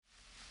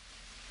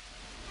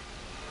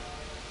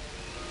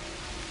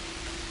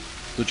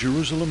The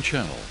Jerusalem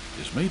Channel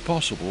is made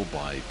possible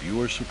by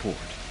viewer support.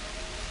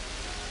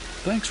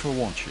 Thanks for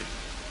watching.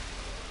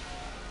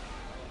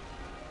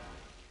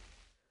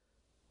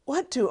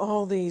 What do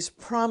all these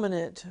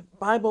prominent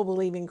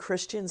Bible-believing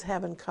Christians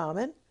have in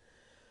common?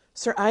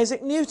 Sir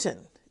Isaac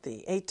Newton,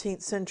 the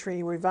 18th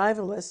century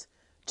revivalist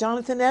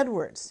Jonathan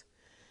Edwards,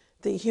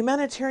 the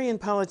humanitarian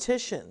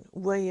politician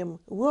William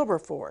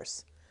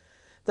Wilberforce,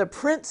 the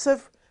Prince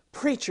of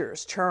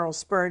Preachers Charles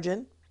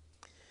Spurgeon,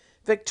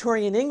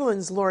 Victorian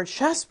England's Lord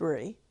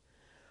Shaftesbury,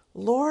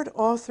 Lord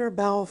Arthur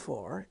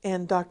Balfour,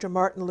 and Dr.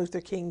 Martin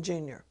Luther King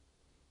Jr.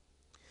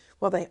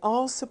 Well, they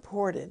all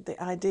supported the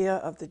idea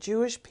of the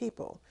Jewish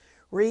people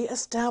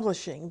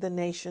re-establishing the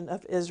nation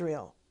of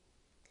Israel.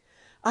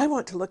 I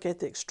want to look at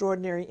the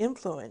extraordinary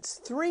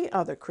influence 3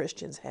 other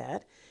Christians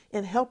had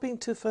in helping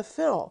to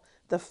fulfill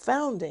the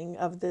founding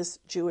of this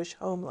Jewish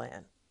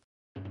homeland.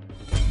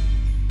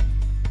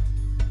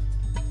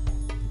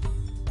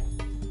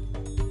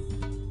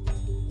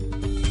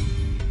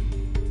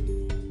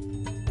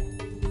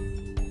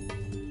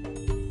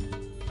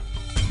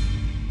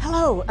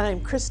 Hello,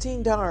 I'm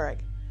Christine Darg.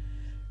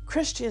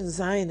 Christian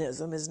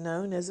Zionism is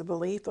known as a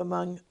belief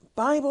among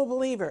Bible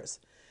believers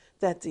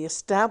that the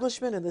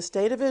establishment of the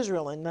State of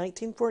Israel in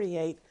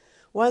 1948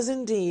 was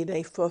indeed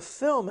a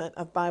fulfillment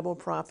of Bible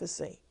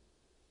prophecy.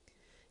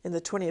 In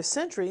the 20th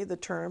century, the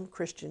term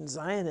Christian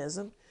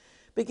Zionism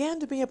began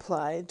to be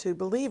applied to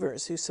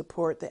believers who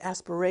support the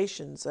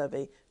aspirations of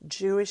a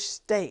Jewish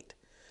state,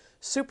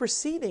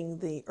 superseding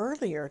the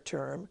earlier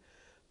term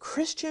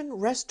Christian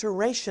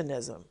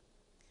Restorationism.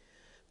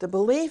 The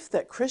belief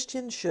that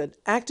Christians should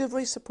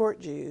actively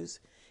support Jews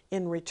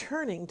in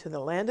returning to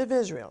the land of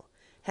Israel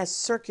has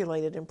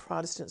circulated in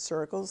Protestant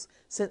circles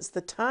since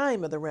the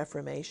time of the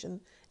Reformation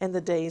and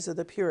the days of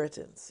the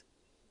Puritans.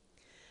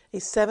 A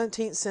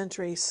 17th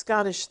century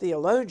Scottish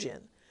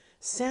theologian,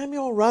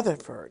 Samuel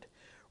Rutherford,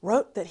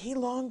 wrote that he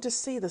longed to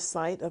see the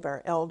sight of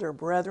our elder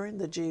brethren,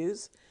 the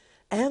Jews,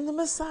 and the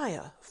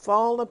Messiah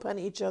fall upon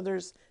each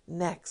other's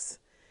necks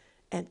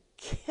and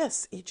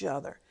kiss each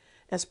other,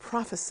 as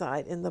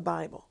prophesied in the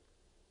Bible.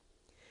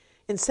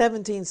 In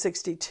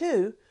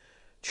 1762,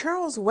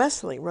 Charles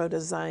Wesley wrote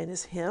a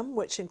Zionist hymn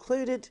which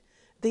included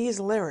these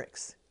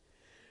lyrics: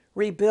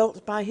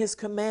 "Rebuilt by his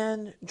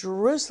command,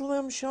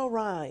 Jerusalem shall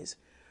rise.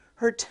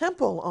 Her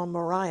temple on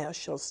Moriah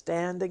shall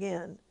stand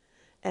again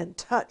and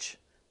touch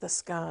the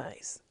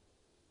skies."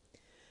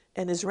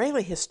 An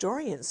Israeli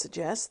historian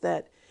suggests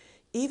that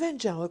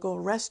evangelical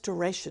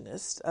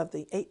restorationists of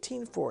the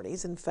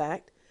 1840s, in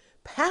fact,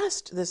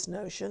 passed this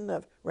notion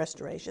of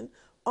restoration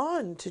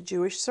on to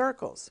Jewish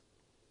circles.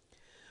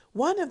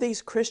 One of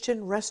these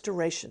Christian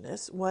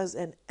restorationists was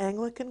an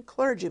Anglican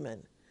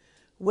clergyman,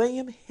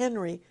 William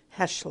Henry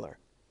Heschler.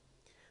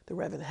 The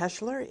Reverend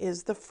Heschler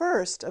is the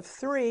first of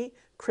 3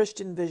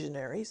 Christian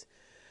visionaries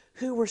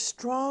who were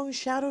strong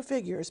shadow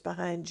figures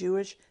behind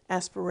Jewish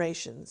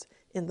aspirations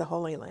in the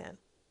Holy Land.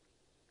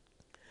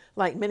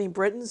 Like many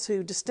Britons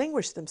who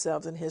distinguished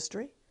themselves in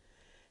history,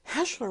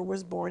 Heschler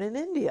was born in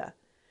India.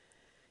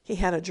 He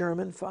had a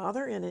German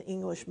father and an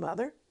English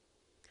mother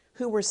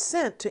who were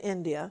sent to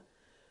India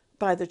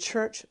by the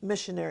Church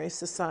Missionary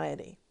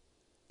Society.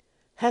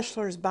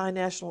 Heschler's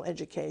binational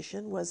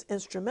education was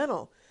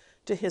instrumental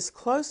to his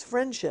close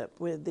friendship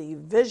with the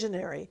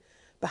visionary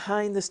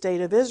behind the State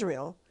of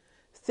Israel,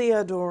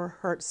 Theodor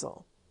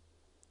Herzl.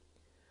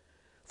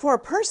 For a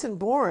person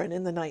born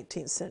in the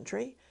 19th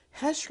century,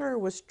 Heschler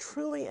was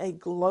truly a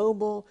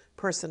global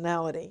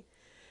personality.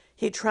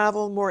 He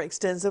traveled more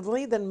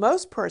extensively than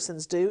most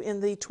persons do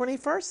in the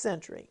 21st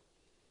century.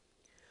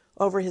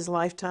 Over his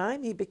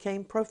lifetime, he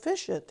became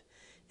proficient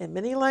in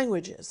many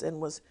languages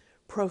and was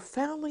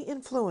profoundly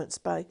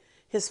influenced by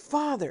his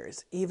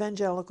father's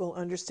evangelical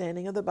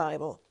understanding of the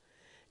Bible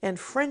and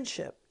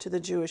friendship to the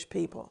Jewish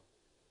people.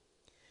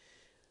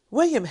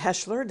 William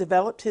Heschler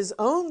developed his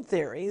own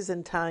theories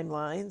and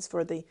timelines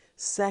for the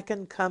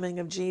second coming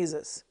of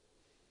Jesus.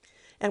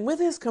 And with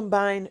his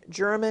combined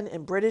German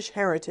and British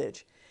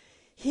heritage,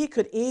 he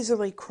could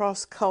easily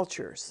cross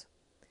cultures.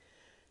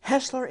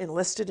 Heschler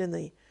enlisted in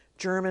the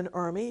German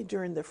army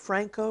during the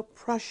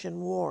Franco-Prussian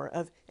War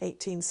of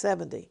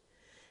 1870,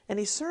 and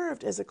he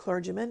served as a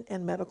clergyman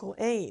and medical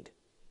aide.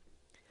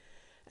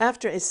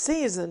 After a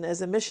season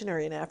as a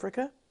missionary in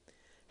Africa,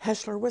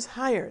 Heschler was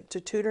hired to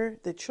tutor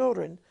the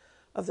children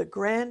of the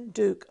Grand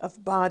Duke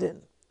of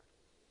Baden.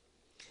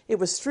 It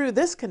was through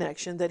this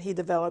connection that he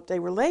developed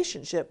a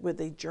relationship with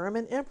the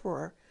German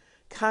Emperor,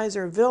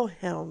 Kaiser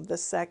Wilhelm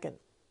II.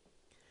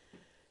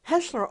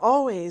 Heschler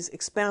always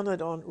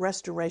expounded on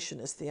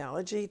restorationist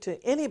theology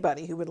to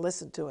anybody who would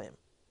listen to him.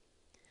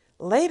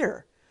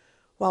 Later,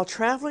 while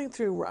traveling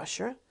through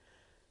Russia,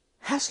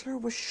 Heschler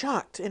was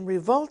shocked and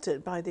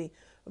revolted by the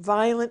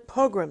violent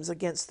pogroms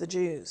against the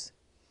Jews.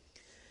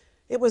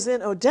 It was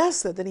in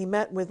Odessa that he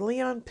met with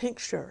Leon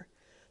Pinkscher,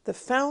 the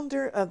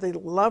founder of the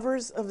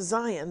Lovers of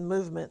Zion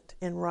movement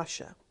in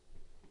Russia.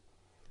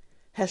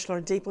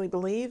 Heschler deeply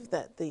believed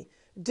that the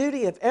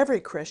duty of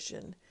every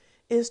Christian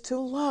is to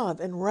love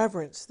and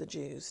reverence the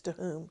Jews to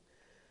whom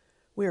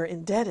we are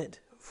indebted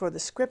for the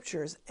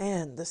Scriptures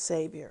and the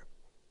Savior.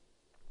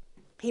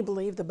 He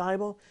believed the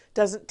Bible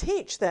doesn't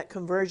teach that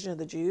conversion of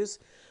the Jews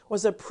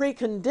was a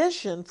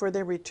precondition for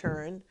their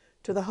return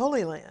to the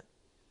Holy Land.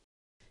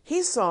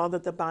 He saw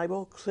that the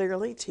Bible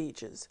clearly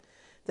teaches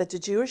that the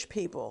Jewish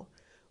people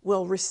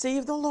will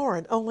receive the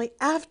Lord only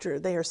after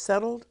they are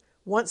settled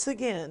once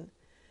again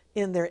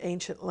in their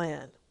ancient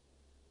land.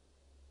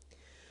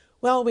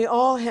 Well, we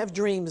all have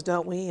dreams,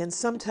 don't we? And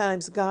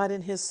sometimes God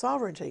in His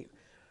sovereignty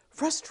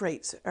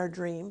frustrates our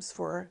dreams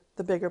for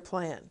the bigger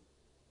plan.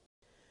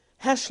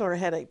 Heschler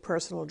had a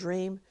personal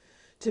dream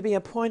to be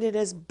appointed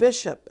as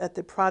bishop at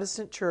the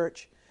Protestant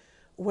church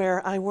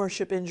where I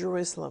worship in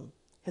Jerusalem,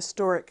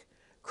 historic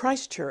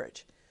Christ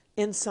Church,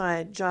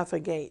 inside Jaffa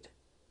Gate.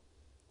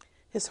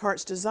 His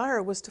heart's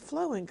desire was to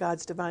flow in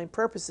God's divine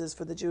purposes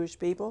for the Jewish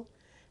people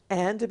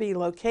and to be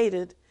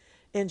located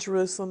in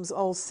Jerusalem's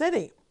old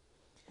city.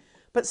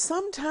 But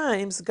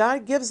sometimes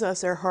God gives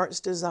us our heart's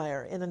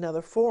desire in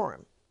another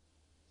form.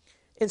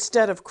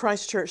 Instead of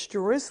Christ Church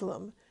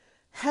Jerusalem,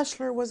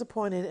 Heschler was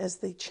appointed as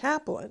the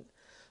chaplain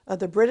of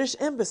the British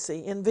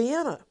Embassy in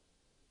Vienna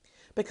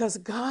because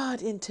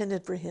God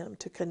intended for him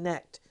to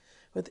connect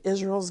with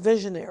Israel's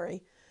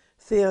visionary,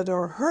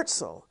 Theodor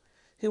Herzl,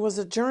 who was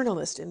a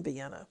journalist in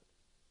Vienna.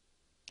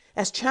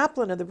 As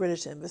chaplain of the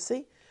British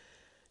Embassy,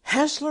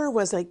 Heschler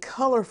was a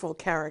colorful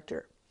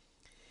character.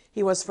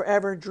 He was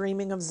forever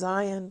dreaming of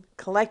Zion,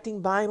 collecting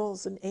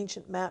Bibles and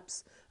ancient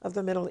maps of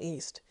the Middle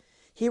East.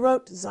 He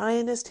wrote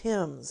Zionist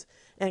hymns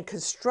and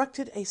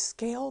constructed a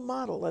scale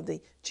model of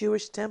the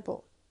Jewish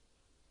temple.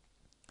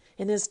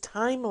 In his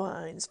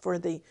timelines for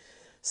the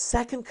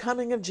second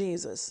coming of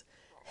Jesus,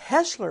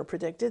 Heschler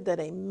predicted that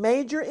a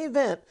major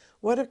event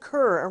would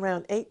occur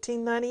around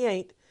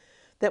 1898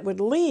 that would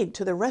lead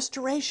to the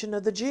restoration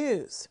of the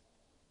Jews.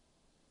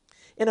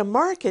 In a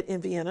market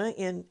in Vienna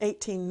in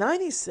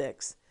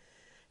 1896,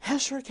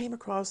 Heschler came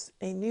across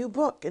a new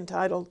book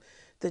entitled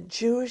The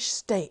Jewish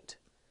State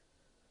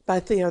by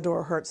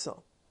Theodor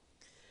Herzl.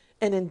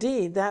 And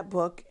indeed, that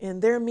book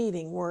and their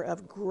meeting were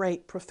of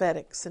great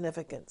prophetic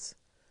significance.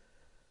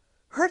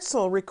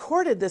 Herzl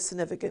recorded this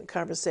significant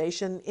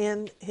conversation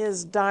in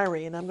his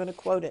diary, and I'm going to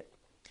quote it.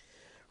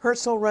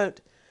 Herzl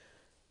wrote,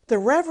 "The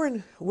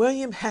Reverend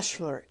William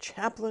Heschler,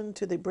 chaplain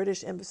to the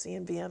British Embassy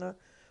in Vienna,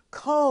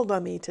 called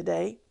on me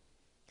today,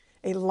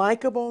 a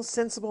likable,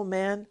 sensible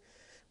man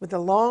with the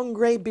long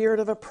gray beard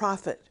of a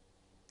prophet.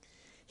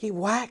 He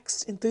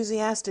waxed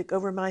enthusiastic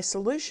over my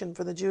solution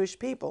for the Jewish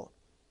people.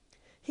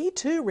 He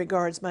too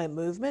regards my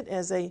movement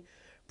as a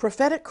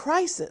prophetic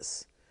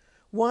crisis,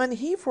 one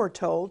he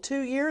foretold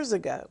 2 years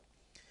ago,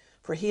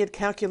 for he had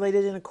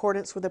calculated in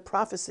accordance with a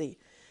prophecy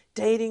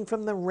dating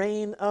from the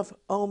reign of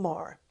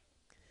Omar.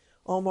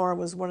 Omar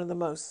was one of the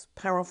most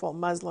powerful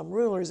Muslim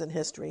rulers in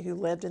history who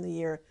lived in the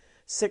year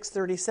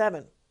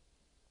 637.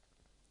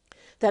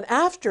 That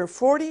after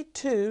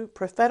 42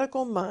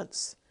 prophetical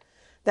months,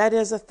 that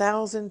is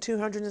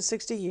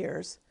 1,260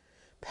 years,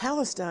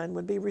 Palestine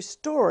would be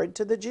restored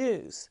to the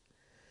Jews.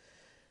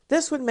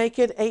 This would make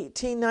it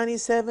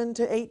 1897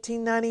 to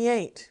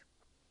 1898.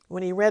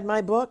 When he read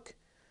my book,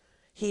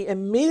 he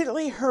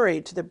immediately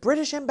hurried to the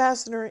British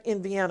ambassador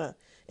in Vienna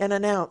and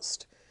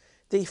announced,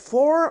 'The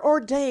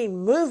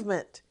foreordained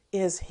movement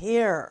is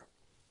here.'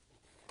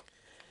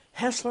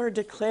 Heschler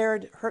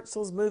declared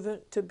Herzl's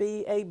movement to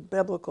be a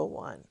biblical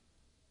one.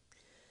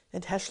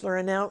 And Heschler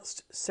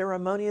announced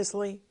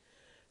ceremoniously,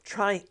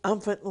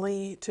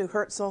 triumphantly to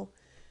Herzl,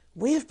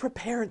 'We have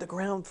prepared the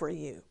ground for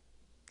you.'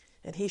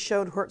 And he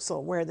showed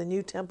Herzl where the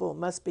new temple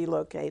must be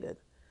located.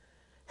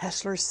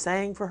 Heschler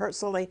sang for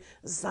Herzl a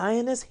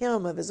Zionist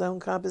hymn of his own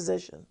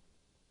composition.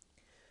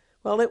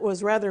 Well, it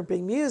was rather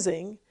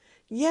bemusing,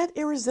 yet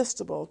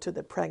irresistible to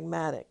the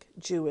pragmatic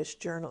Jewish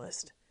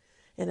journalist,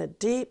 and a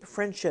deep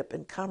friendship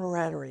and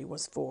camaraderie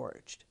was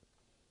forged.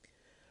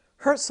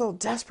 Herzl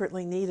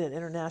desperately needed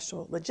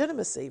international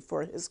legitimacy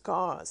for his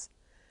cause.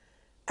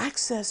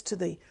 Access to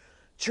the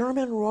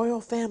German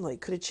royal family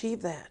could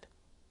achieve that.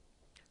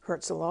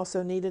 Herzl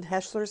also needed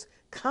Heschler's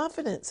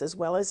confidence as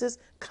well as his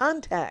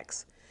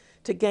contacts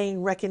to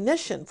gain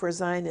recognition for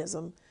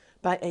Zionism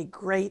by a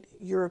great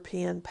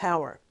European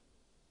power.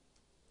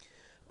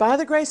 By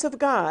the grace of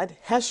God,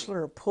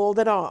 Heschler pulled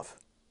it off.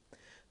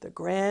 The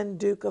Grand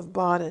Duke of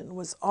Baden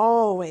was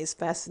always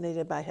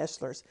fascinated by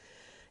Heschler's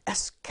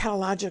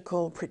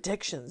eschatological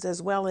predictions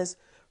as well as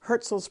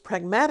Herzl's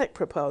pragmatic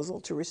proposal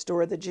to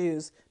restore the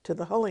Jews to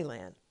the Holy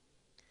Land.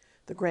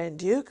 The Grand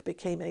Duke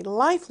became a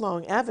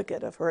lifelong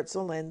advocate of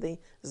Herzl and the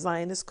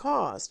Zionist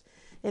cause,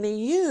 and he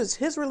used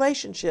his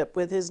relationship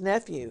with his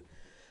nephew,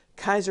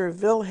 Kaiser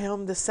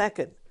Wilhelm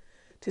II,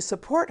 to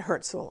support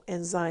Herzl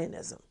and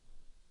Zionism.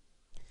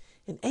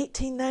 In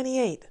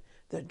 1898,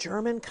 the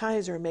German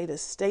Kaiser made a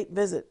state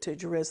visit to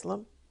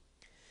Jerusalem.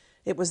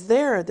 It was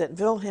there that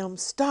Wilhelm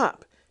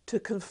stopped to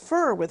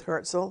confer with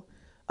Herzl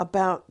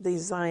about the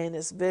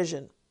Zionist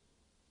vision.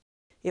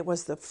 It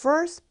was the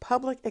first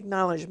public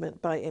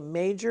acknowledgement by a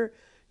major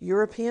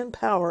European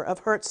power of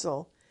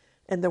Herzl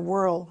and the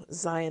World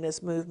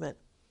Zionist movement.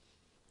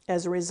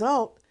 As a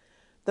result,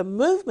 The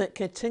movement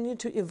continued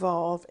to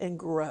evolve and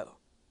grow.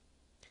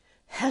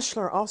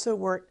 Heschler also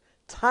worked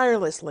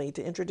tirelessly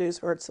to introduce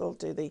Herzl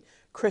to the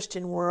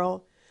Christian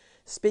world,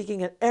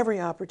 speaking at every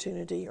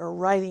opportunity or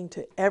writing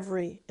to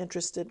every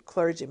interested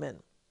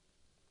clergyman.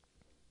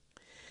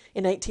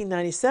 In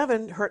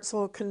 1897,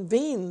 Herzl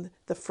convened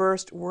the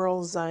First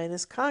World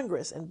Zionist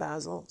Congress in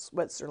Basel,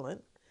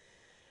 Switzerland,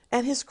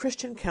 and his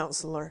Christian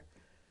counselor,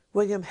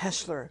 William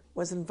Heschler,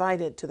 was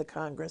invited to the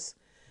Congress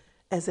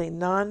as a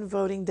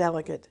non-voting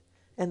delegate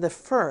and the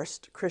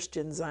first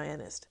Christian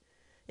Zionist.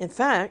 In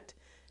fact,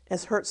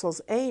 as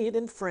Herzl's aide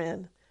and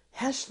friend,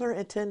 Heschler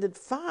attended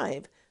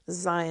 5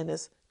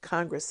 Zionist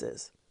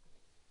congresses.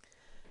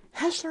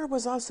 Heschler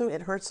was also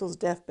at Herzl's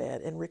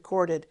deathbed and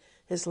recorded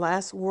his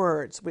last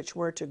words, which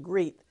were to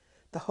greet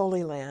the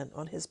Holy Land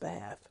on his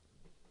behalf.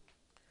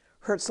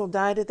 Herzl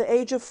died at the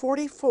age of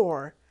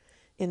 44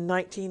 in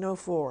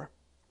 1904.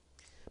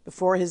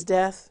 Before his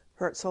death,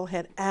 Herzl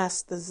had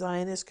asked the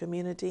Zionist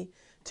community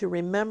to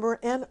remember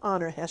and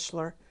honor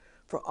Heschler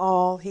for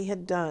all he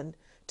had done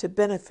to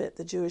benefit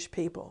the Jewish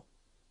people.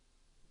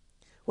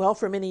 Well,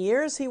 for many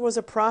years he was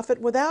a prophet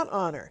without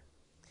honor,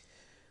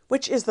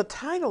 which is the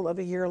title of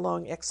a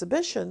year-long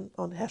exhibition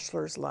on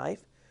Heschler's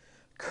life,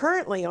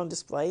 currently on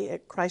display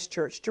at Christ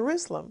Church,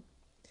 Jerusalem,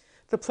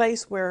 the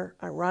place where,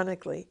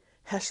 ironically,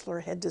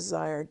 Heschler had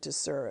desired to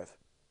serve.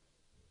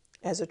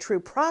 As a true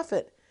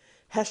prophet,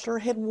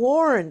 Heschler had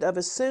warned of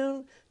a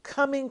soon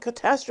coming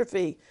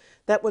catastrophe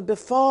that would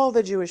befall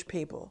the Jewish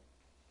people.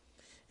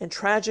 And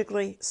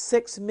tragically,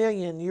 6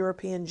 million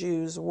European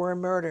Jews were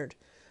murdered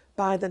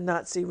by the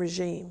Nazi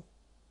regime.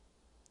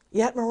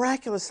 Yet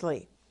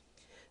miraculously,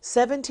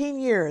 17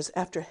 years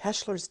after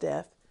Heschler's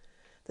death,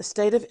 the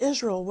State of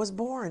Israel was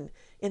born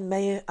in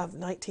May of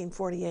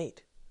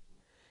 1948.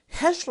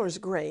 Heschler's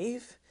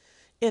grave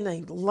in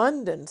a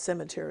London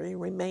cemetery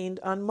remained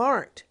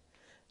unmarked.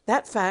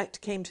 That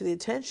fact came to the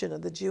attention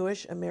of the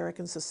Jewish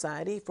American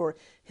Society for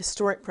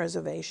Historic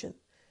Preservation,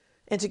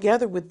 and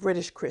together with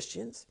British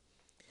Christians,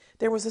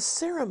 there was a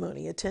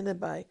ceremony attended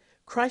by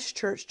Christ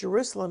Church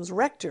Jerusalem's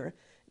rector,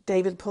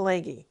 David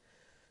Pelagi,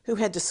 who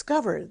had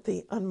discovered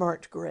the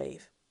unmarked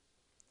grave.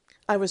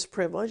 I was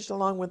privileged,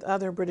 along with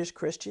other British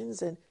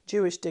Christians and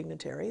Jewish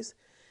dignitaries,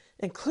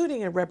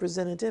 including a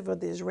representative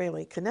of the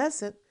Israeli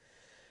Knesset,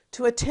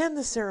 to attend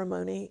the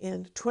ceremony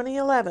in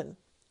 2011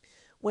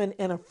 when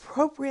an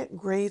appropriate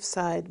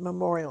graveside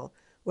memorial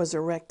was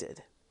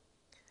erected.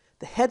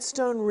 The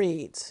headstone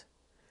reads,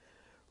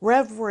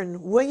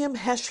 Reverend William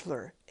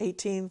Heschler,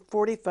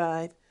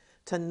 1845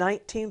 to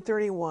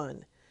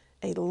 1931,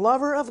 a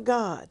lover of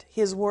God,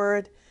 His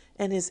Word,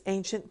 and His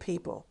ancient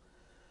people,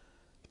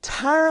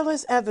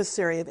 tireless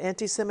adversary of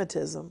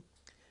anti-Semitism,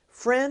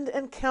 friend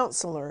and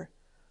counselor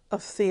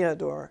of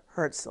Theodor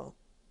Herzl.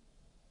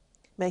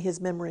 May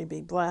his memory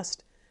be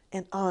blessed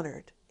and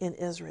honored in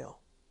Israel.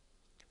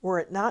 Were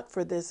it not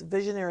for this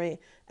visionary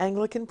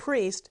Anglican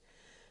priest,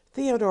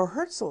 Theodor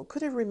Herzl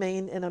could have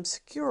remained an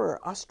obscure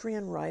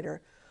Austrian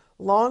writer,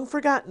 long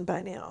forgotten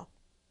by now.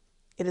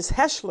 It is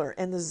Heschler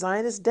and the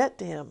Zionist debt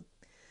to him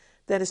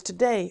that is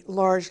today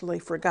largely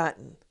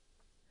forgotten.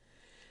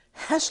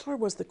 Heschler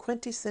was the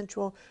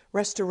quintessential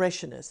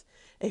restorationist,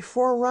 a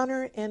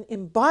forerunner and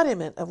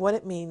embodiment of what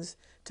it means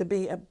to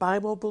be a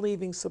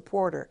Bible-believing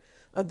supporter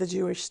of the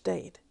Jewish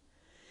state.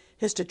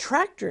 His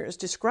detractors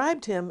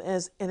described him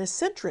as an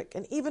eccentric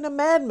and even a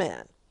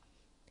madman.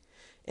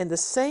 And the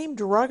same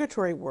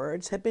derogatory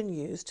words have been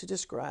used to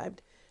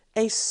describe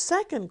a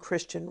second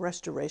Christian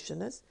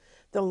restorationist,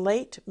 the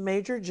late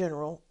Major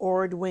General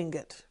Orde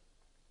Wingate.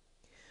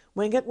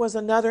 Wingate was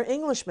another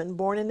Englishman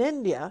born in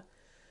India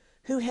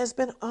who has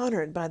been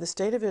honored by the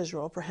State of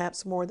Israel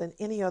perhaps more than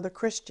any other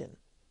Christian.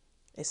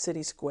 A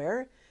city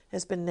square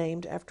has been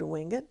named after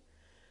Wingate,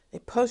 a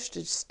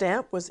postage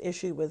stamp was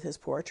issued with his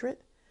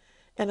portrait,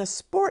 and a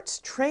sports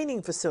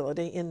training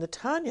facility in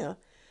Netanya,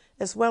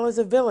 as well as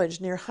a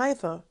village near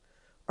Haifa,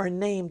 are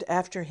named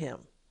after him.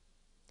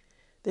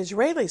 The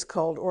Israelis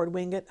called Orde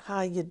Wingate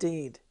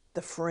Ha-Yedid,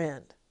 the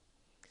friend.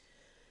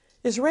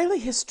 Israeli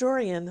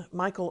historian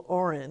Michael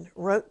Oren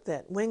wrote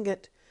that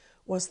Wingate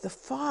was the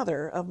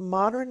father of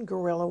modern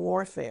guerrilla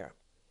warfare.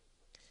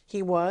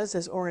 He was,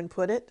 as Oren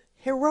put it,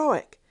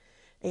 heroic,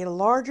 a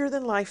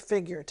larger-than-life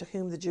figure to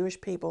whom the Jewish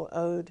people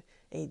owed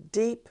a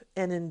deep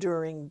and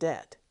enduring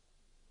debt.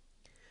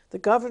 The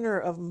governor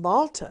of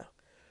Malta,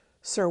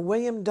 Sir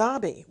William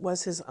Dobbie,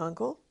 was his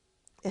uncle,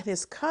 and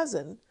his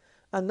cousin,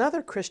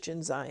 another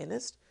Christian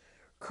Zionist,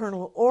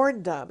 Colonel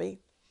Orde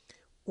Dobbie,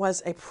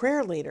 was a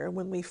prayer leader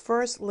when we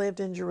first lived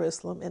in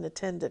Jerusalem and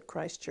attended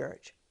Christ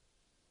Church.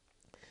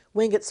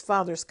 Wingate's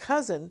father's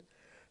cousin,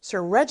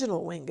 Sir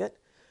Reginald Wingate,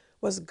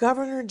 was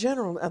Governor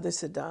General of the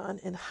Sudan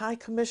and High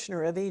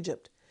Commissioner of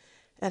Egypt,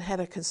 and had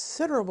a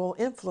considerable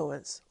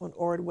influence on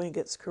Orde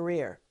Wingate's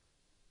career.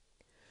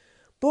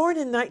 Born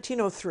in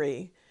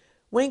 1903,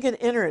 Wingate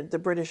entered the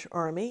British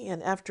Army,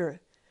 and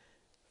after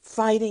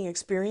fighting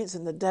experience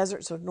in the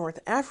deserts of North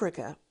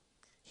Africa,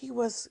 he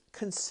was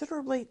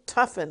considerably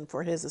toughened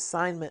for his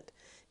assignment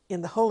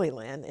in the Holy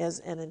Land as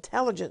an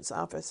intelligence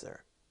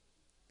officer.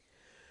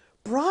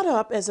 Brought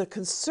up as a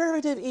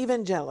conservative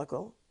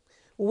evangelical,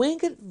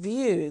 Wingate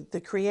viewed the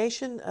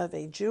creation of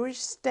a Jewish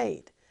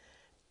state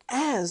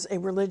as a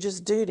religious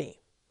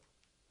duty.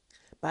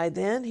 By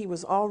then, he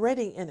was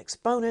already an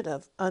exponent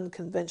of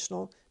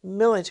unconventional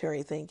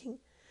military thinking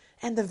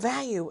and the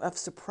value of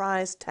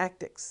surprise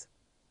tactics.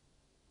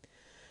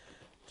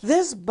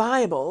 This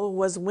Bible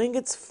was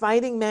Wingate's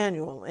fighting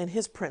manual, and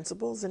his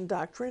principles and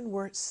doctrine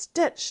were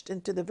stitched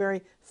into the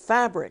very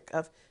fabric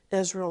of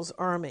Israel's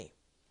army.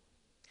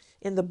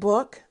 In the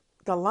book,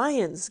 The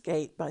Lion's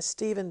Gate by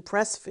Stephen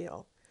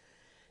Pressfield,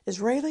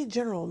 Israeli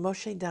General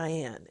Moshe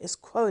Dayan is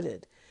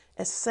quoted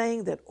as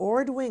saying that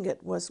Ord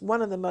Wingate was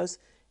one of the most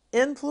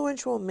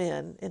influential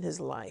men in his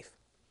life.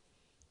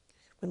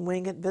 When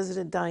Wingate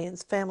visited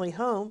Dayan's family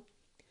home,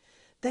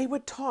 they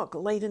would talk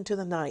late into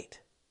the night.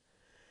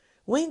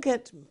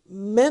 Wingate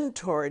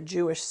mentored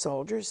Jewish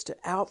soldiers to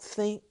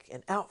outthink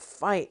and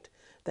outfight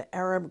the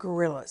Arab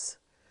guerrillas.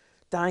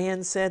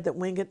 Dayan said that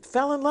Wingate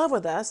fell in love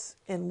with us,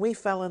 and we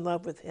fell in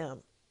love with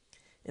him.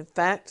 In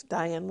fact,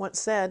 Dayan once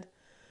said,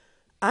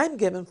 "I'm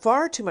given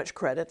far too much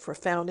credit for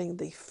founding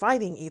the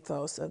fighting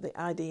ethos of the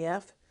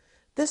IDF.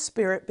 This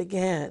spirit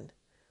began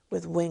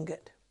with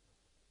Wingate."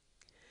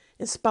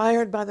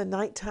 Inspired by the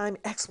nighttime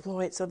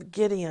exploits of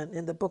Gideon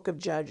in the book of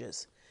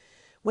Judges,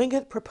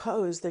 Wingate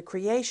proposed the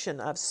creation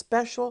of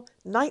special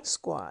night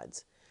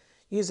squads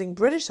using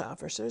British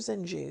officers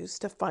and Jews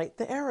to fight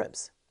the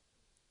Arabs.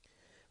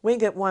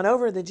 Wingate won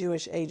over the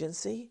Jewish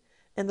agency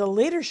and the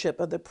leadership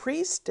of the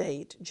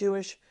pre-state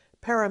Jewish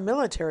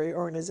paramilitary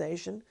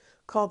organization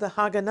called the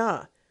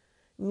Haganah,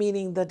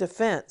 meaning the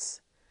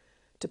defense,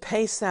 to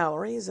pay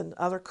salaries and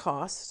other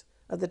costs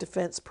of the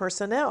defense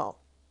personnel.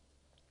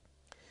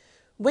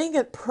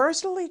 Wingate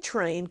personally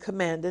trained,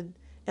 commanded,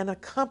 and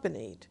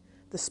accompanied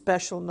the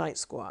special night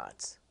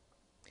squads.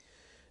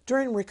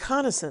 During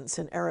reconnaissance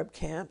in Arab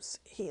camps,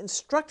 he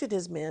instructed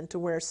his men to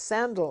wear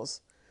sandals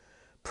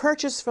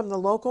purchased from the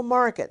local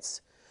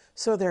markets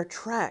so their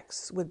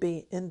tracks would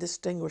be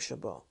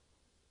indistinguishable.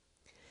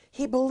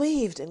 He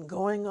believed in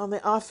going on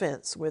the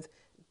offense with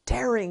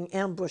daring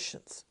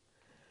ambushes.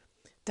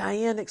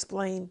 Dayan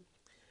explained,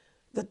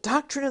 "The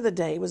doctrine of the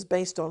day was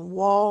based on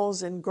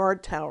walls and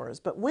guard towers,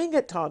 but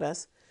Wingate taught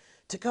us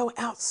to go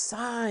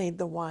outside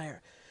the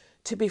wire,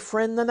 to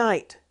befriend the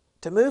night,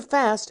 to move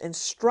fast and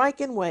strike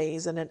in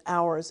ways and in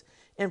hours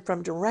and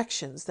from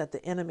directions that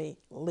the enemy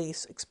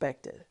least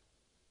expected."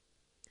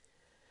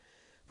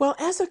 Well,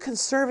 as a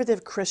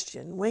conservative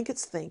Christian,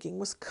 Wingate's thinking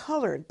was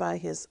colored by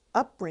his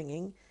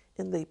upbringing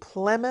in the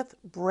Plymouth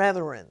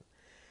Brethren,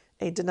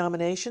 a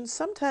denomination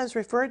sometimes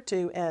referred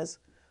to as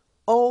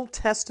Old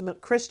Testament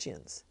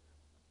Christians.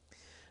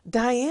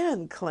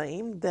 Dayan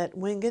claimed that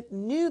Wingate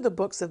knew the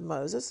books of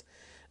Moses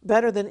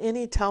better than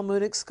any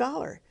Talmudic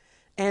scholar,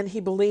 and he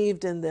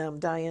believed in them,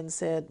 Dayan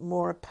said,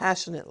 more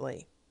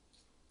passionately.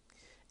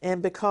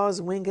 And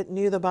because Wingate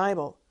knew the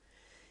Bible,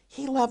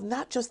 he loved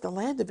not just the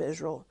land of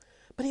Israel,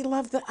 but he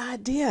loved the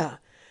idea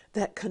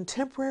that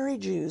contemporary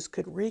Jews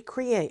could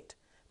recreate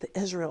the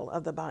Israel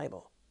of the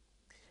Bible.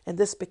 And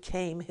this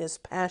became his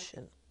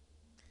passion.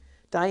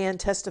 Dayan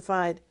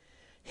testified,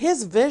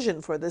 his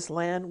vision for this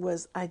land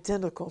was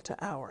identical to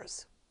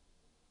ours.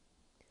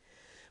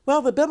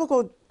 Well, the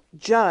biblical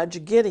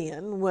judge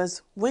Gideon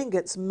was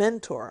Wingate's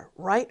mentor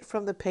right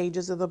from the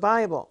pages of the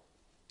Bible.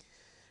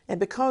 And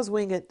because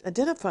Wingate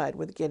identified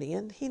with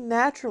Gideon, he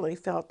naturally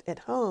felt at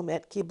home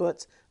at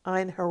Kibbutz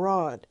Ein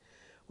Harod,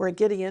 where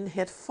Gideon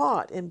had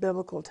fought in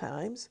biblical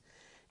times,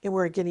 and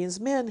where Gideon's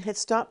men had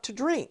stopped to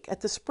drink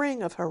at the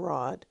spring of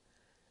Harod,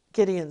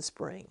 Gideon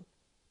Spring.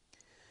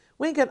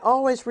 Wingate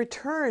always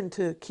returned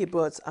to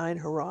Kibbutz Ein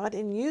Harod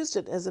and used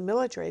it as a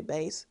military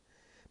base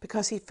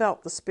because he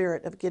felt the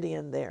spirit of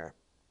Gideon there.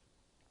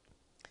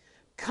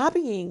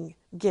 Copying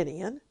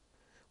Gideon,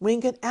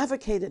 Wingate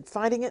advocated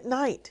fighting at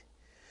night,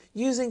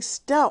 using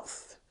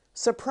stealth,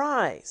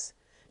 surprise,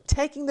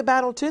 taking the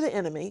battle to the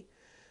enemy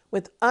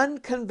with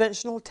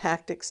unconventional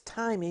tactics,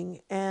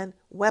 timing, and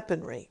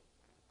weaponry.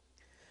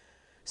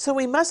 So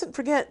we mustn't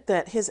forget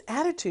that his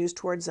attitudes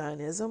toward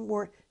Zionism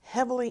were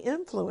heavily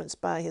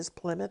influenced by his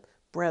Plymouth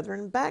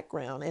Brethren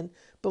background and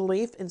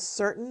belief in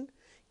certain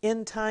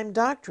end-time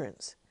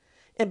doctrines.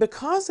 And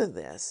because of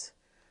this,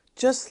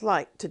 just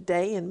like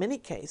today in many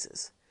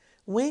cases,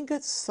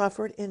 Wingate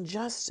suffered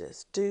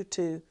injustice due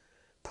to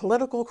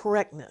political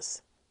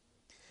correctness.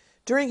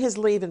 During his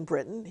leave in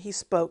Britain, he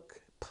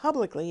spoke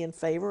publicly in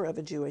favor of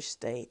a Jewish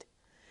state,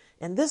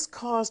 and this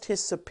caused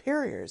his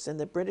superiors in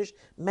the British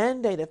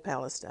Mandate of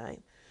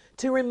Palestine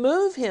to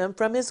remove him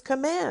from his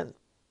command,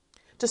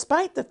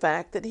 despite the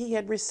fact that he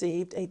had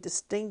received a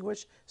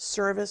Distinguished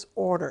Service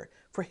Order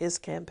for his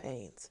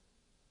campaigns.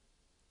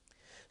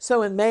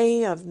 So in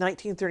May of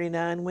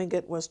 1939,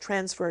 Wingate was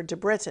transferred to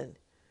Britain,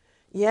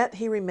 yet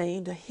he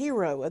remained a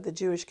hero of the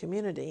Jewish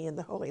community in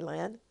the Holy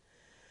Land,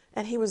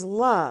 and he was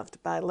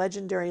loved by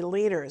legendary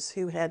leaders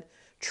who had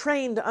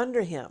trained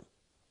under him.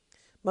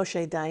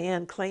 Moshe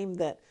Dayan claimed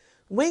that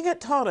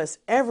Wingate taught us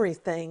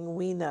everything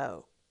we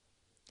know.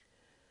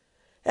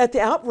 At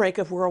the outbreak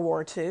of World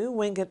War II,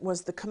 Wingate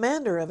was the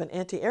commander of an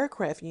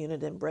anti-aircraft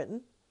unit in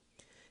Britain,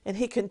 and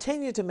he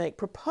continued to make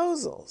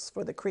proposals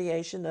for the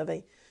creation of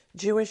a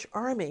Jewish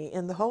army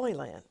in the Holy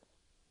Land.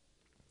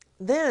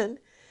 Then,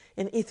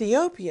 in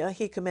Ethiopia,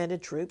 he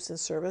commanded troops in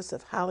service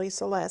of Haile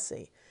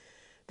Selassie,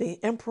 the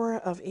Emperor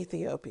of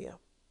Ethiopia.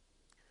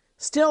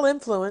 Still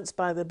influenced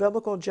by the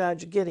biblical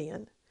judge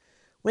Gideon,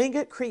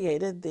 Wingate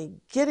created the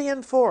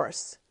Gideon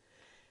Force,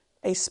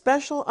 a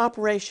special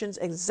operations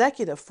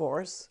executive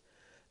force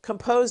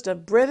composed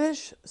of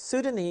British,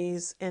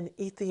 Sudanese, and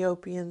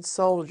Ethiopian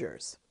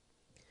soldiers.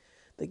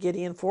 The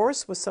Gideon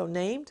Force was so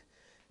named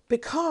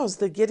because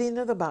the Gideon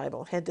of the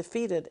Bible had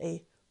defeated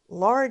a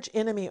large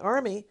enemy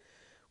army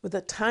with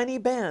a tiny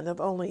band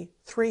of only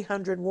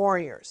 300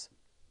 warriors.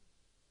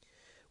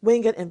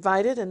 Wingate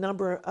invited a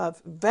number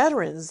of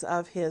veterans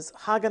of his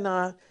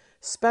Haganah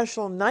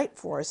special night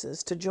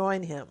forces to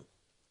join him.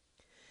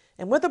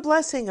 And with the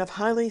blessing of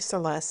Haile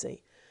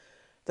Selassie,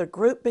 the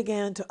group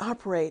began to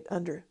operate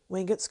under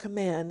Wingate's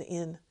command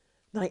in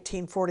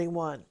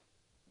 1941.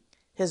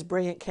 His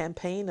brilliant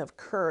campaign of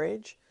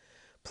courage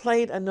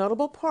played a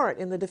notable part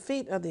in the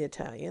defeat of the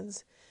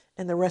Italians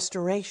and the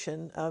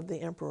restoration of the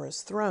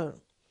emperor's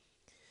throne.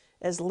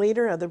 As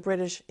leader of the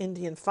British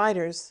Indian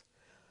fighters,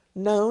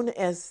 known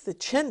as the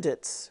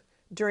Chindits,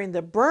 during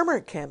the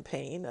Burma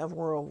campaign of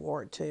World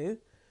War II,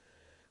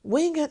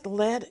 Wingate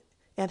led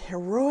an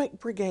heroic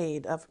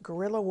brigade of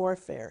guerrilla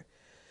warfare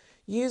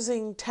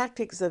using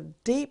tactics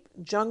of deep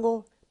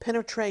jungle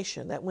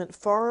penetration that went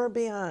far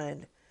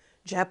behind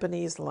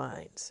Japanese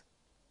lines.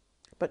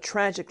 But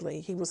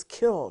tragically, he was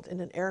killed in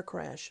an air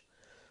crash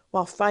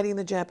while fighting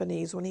the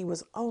Japanese when he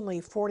was only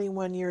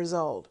 41 years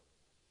old.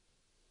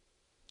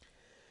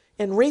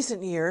 In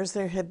recent years,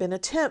 there have been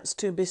attempts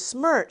to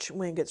besmirch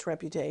Wingate's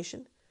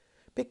reputation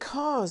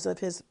because of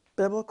his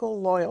biblical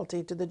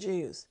loyalty to the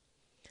Jews,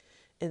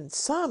 and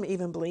some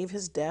even believe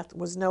his death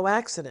was no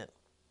accident.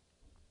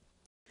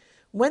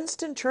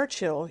 Winston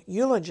Churchill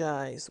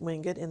eulogized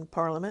Wingate in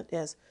Parliament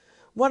as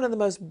one of the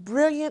most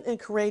brilliant and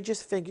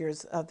courageous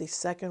figures of the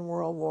Second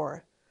World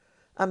War,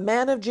 a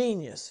man of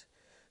genius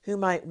who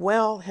might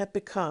well have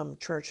become,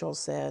 Churchill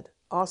said,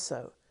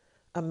 also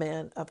a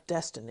man of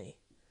destiny.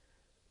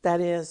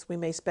 That is, we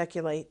may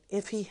speculate,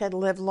 if he had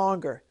lived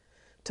longer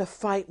to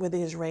fight with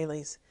the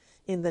Israelis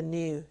in the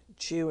new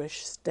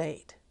Jewish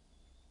state.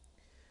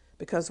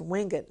 Because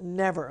Wingate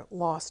never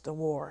lost a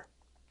war.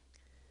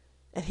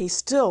 And he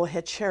still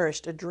had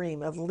cherished a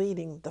dream of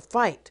leading the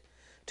fight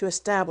to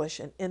establish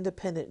an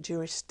independent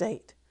Jewish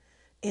state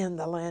in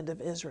the land of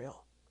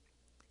Israel.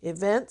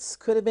 Events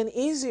could have been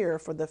easier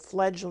for the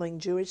fledgling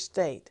Jewish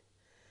state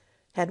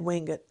had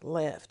Wingate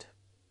lived.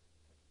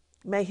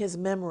 May his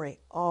memory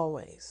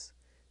always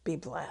be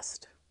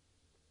blessed.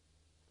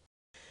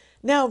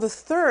 Now, the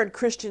third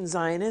Christian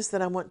Zionist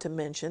that I want to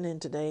mention in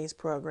today's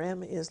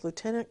program is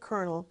Lieutenant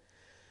Colonel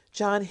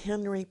John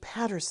Henry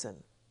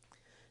Patterson,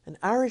 an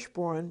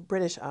Irish-born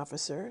British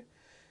officer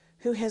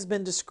who has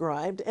been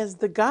described as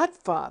the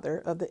godfather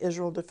of the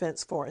Israel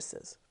Defense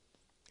Forces.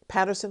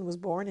 Patterson was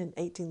born in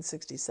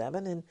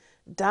 1867 and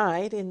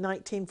died in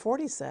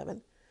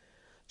 1947,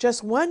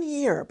 just 1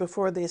 year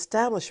before the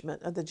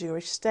establishment of the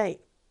Jewish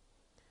state.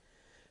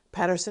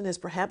 Patterson is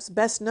perhaps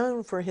best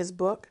known for his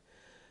book,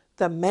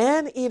 The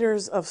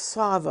Man-Eaters of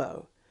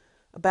Tsavo,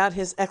 about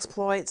his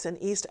exploits in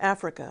East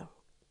Africa,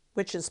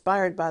 which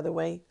inspired, by the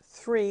way,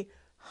 3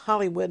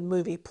 Hollywood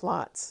movie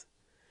plots.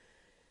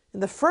 In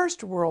the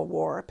First World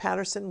War,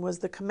 Patterson was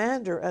the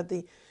commander of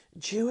the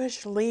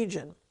Jewish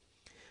Legion,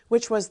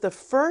 which was the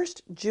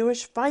first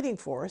Jewish fighting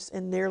force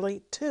in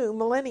nearly 2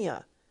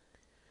 millennia.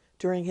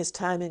 During his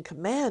time in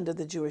command of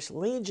the Jewish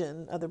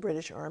Legion of the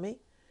British Army,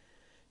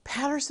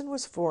 Patterson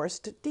was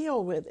forced to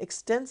deal with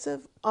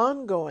extensive,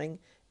 ongoing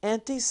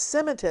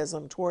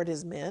anti-Semitism toward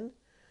his men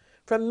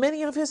from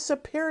many of his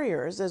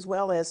superiors as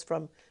well as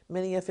from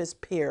many of his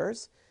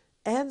peers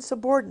and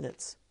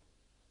subordinates.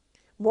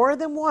 More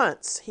than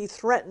once, he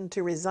threatened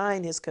to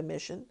resign his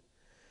commission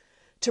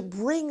to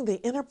bring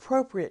the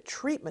inappropriate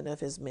treatment of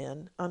his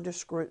men under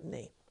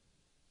scrutiny.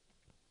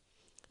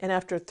 And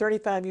after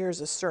 35 years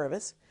of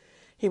service,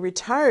 he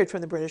retired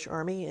from the British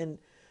Army in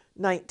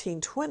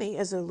 1920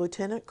 as a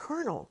lieutenant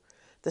colonel,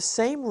 the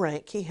same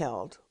rank he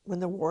held when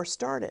the war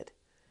started.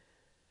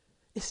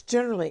 It's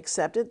generally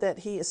accepted that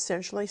he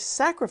essentially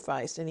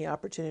sacrificed any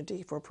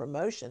opportunity for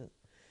promotion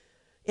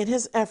in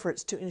his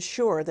efforts to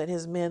ensure that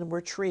his men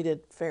were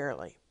treated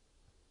fairly.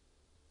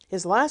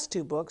 His last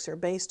 2 books are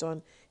based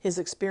on his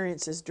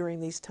experiences during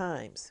these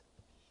times.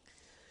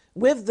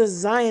 With the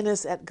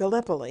Zionists at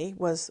Gallipoli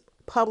was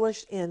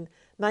published in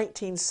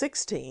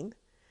 1916,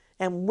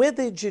 and With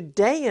the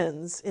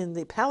Judeans in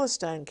the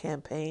Palestine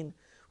campaign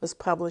was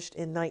published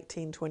in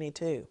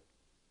 1922.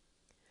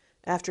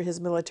 After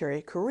his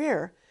military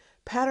career,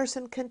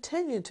 Patterson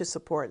continued to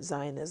support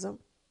Zionism.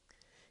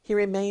 He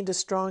remained a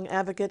strong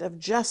advocate of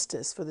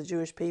justice for the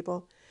Jewish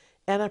people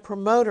and a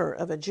promoter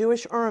of a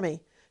Jewish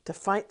army to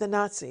fight the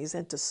Nazis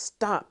and to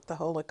stop the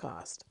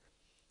Holocaust.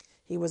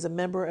 He was a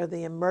member of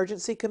the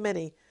Emergency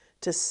Committee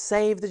to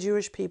save the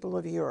Jewish people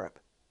of Europe.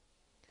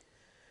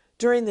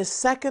 During the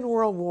Second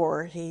World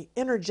War, he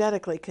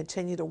energetically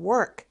continued to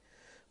work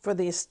for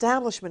the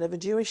establishment of a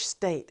Jewish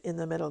state in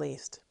the Middle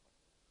East.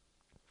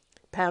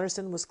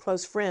 Patterson was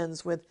close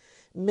friends with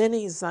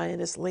many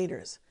Zionist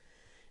leaders,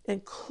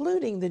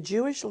 including the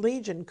Jewish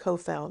Legion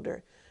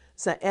co-founder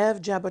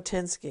Ze'ev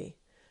Jabotinsky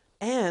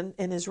and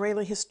an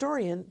Israeli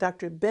historian,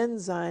 Dr.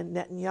 Ben-Zion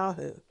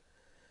Netanyahu,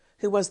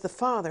 who was the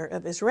father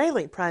of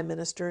Israeli Prime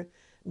Minister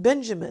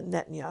Benjamin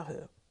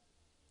Netanyahu.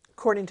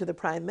 According to the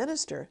Prime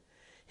Minister,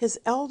 his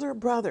elder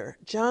brother,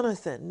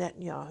 Jonathan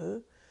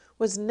Netanyahu,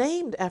 was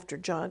named after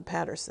John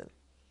Patterson.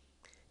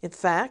 In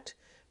fact,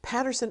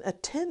 Patterson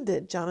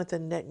attended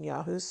Jonathan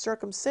Netanyahu's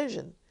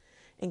circumcision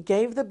and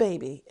gave the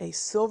baby a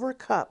silver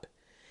cup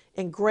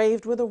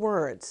engraved with the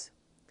words,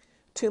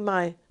 "To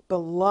my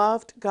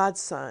beloved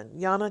godson,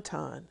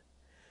 Yonatan,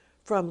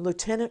 from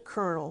Lieutenant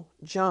Colonel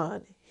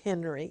John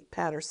Henry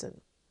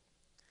Patterson."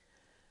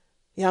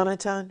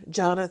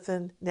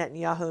 Jonathan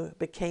Netanyahu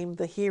became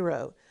the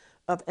hero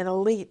of an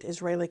elite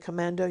Israeli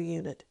commando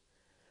unit,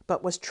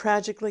 but was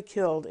tragically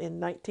killed in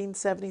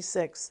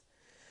 1976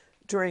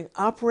 during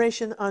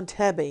Operation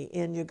Entebbe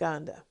in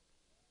Uganda.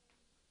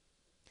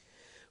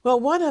 Well,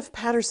 one of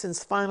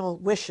Patterson's final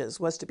wishes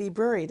was to be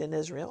buried in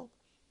Israel.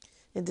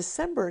 In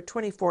December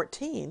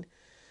 2014,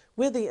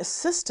 with the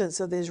assistance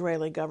of the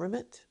Israeli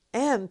government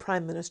and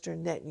Prime Minister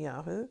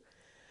Netanyahu,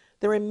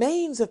 the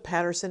remains of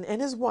Patterson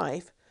and his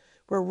wife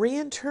were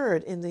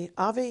reinterred in the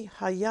Avi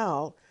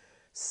Hayal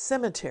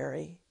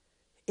cemetery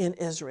in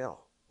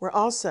Israel, where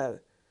also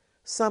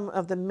some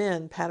of the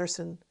men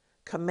Patterson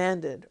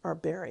commanded are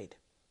buried.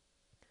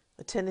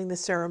 Attending the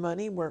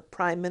ceremony were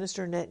Prime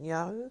Minister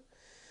Netanyahu,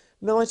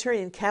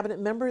 military and cabinet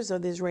members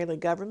of the Israeli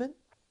government,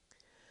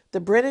 the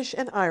British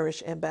and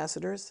Irish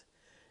ambassadors,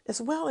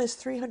 as well as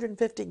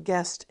 350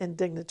 guests and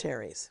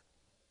dignitaries.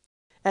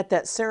 At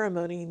that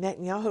ceremony,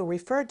 Netanyahu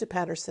referred to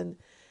Patterson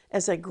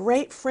as a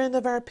great friend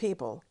of our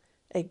people,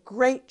 a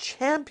great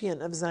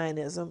champion of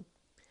Zionism,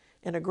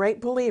 and a great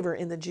believer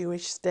in the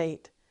Jewish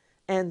state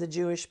and the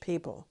Jewish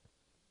people.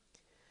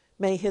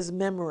 May his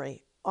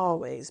memory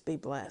always be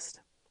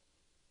blessed.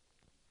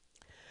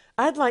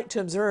 I'd like to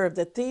observe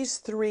that these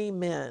three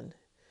men,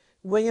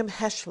 William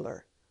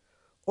Heschler,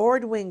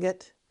 Ord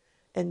Wingett,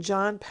 and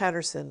John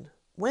Patterson,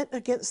 went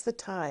against the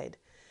tide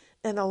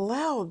and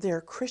allowed their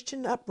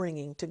Christian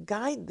upbringing to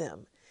guide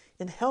them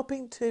in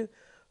helping to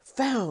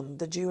found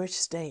the Jewish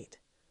state.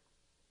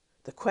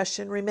 The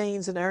question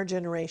remains in our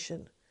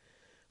generation,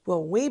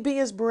 will we be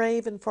as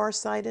brave and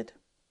farsighted?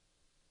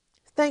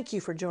 Thank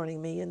you for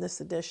joining me in this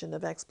edition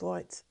of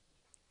Exploits.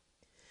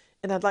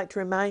 And I'd like to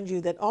remind you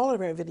that all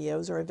of our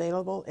videos are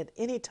available at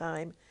any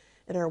time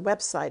at our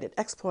website at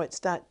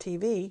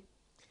exploits.tv,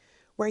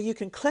 where you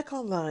can click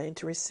online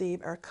to receive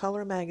our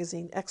color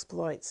magazine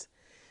Exploits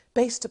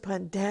based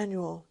upon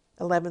Daniel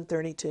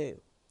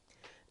 11:32.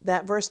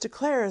 That verse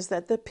declares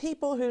that the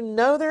people who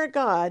know their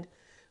God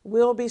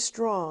will be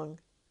strong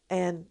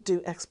and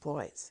do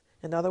exploits.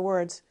 In other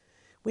words,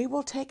 we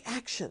will take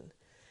action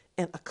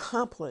and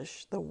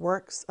accomplish the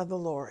works of the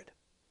Lord.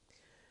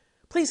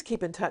 Please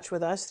keep in touch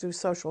with us through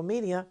social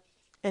media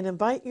and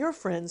invite your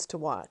friends to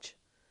watch.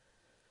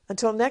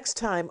 Until next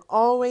time,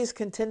 always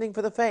contending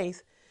for the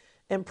faith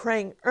and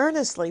praying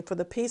earnestly for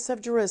the peace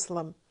of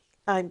Jerusalem,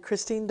 I'm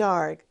Christine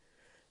Darg.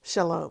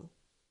 Shalom.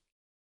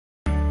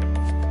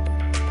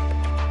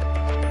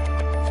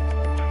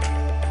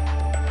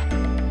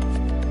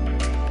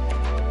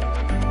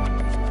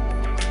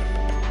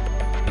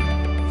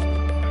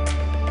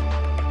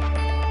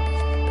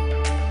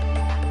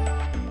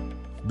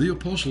 The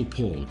Apostle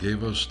Paul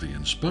gave us the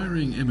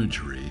inspiring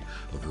imagery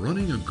of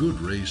running a good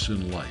race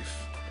in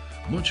life,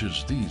 much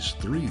as these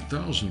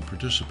 3,000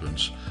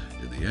 participants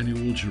in the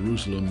annual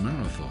Jerusalem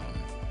Marathon.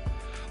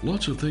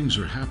 Lots of things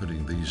are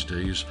happening these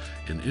days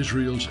in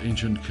Israel's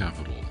ancient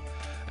capital,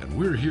 and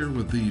we're here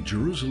with the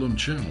Jerusalem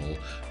Channel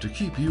to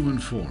keep you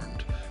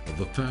informed of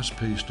the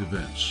fast-paced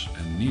events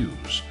and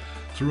news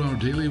through our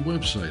daily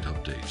website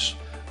updates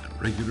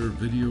and regular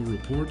video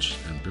reports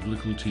and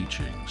biblical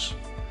teachings.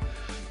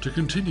 To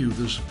continue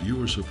this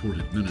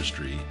viewer-supported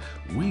ministry,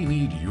 we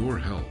need your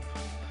help.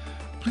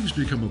 Please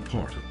become a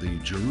part of the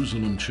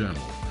Jerusalem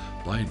Channel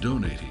by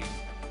donating.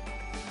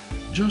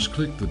 Just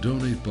click the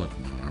Donate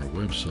button on our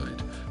website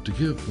to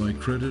give by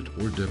credit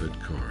or debit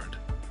card.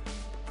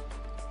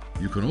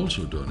 You can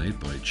also donate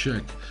by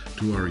check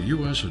to our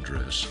U.S.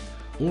 address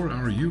or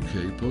our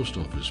UK post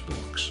office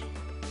box.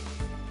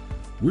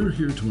 We're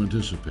here to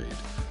anticipate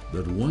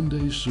that one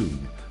day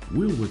soon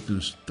we'll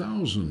witness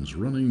thousands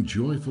running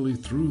joyfully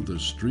through the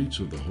streets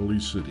of the Holy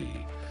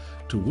City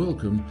to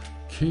welcome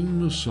King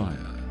Messiah.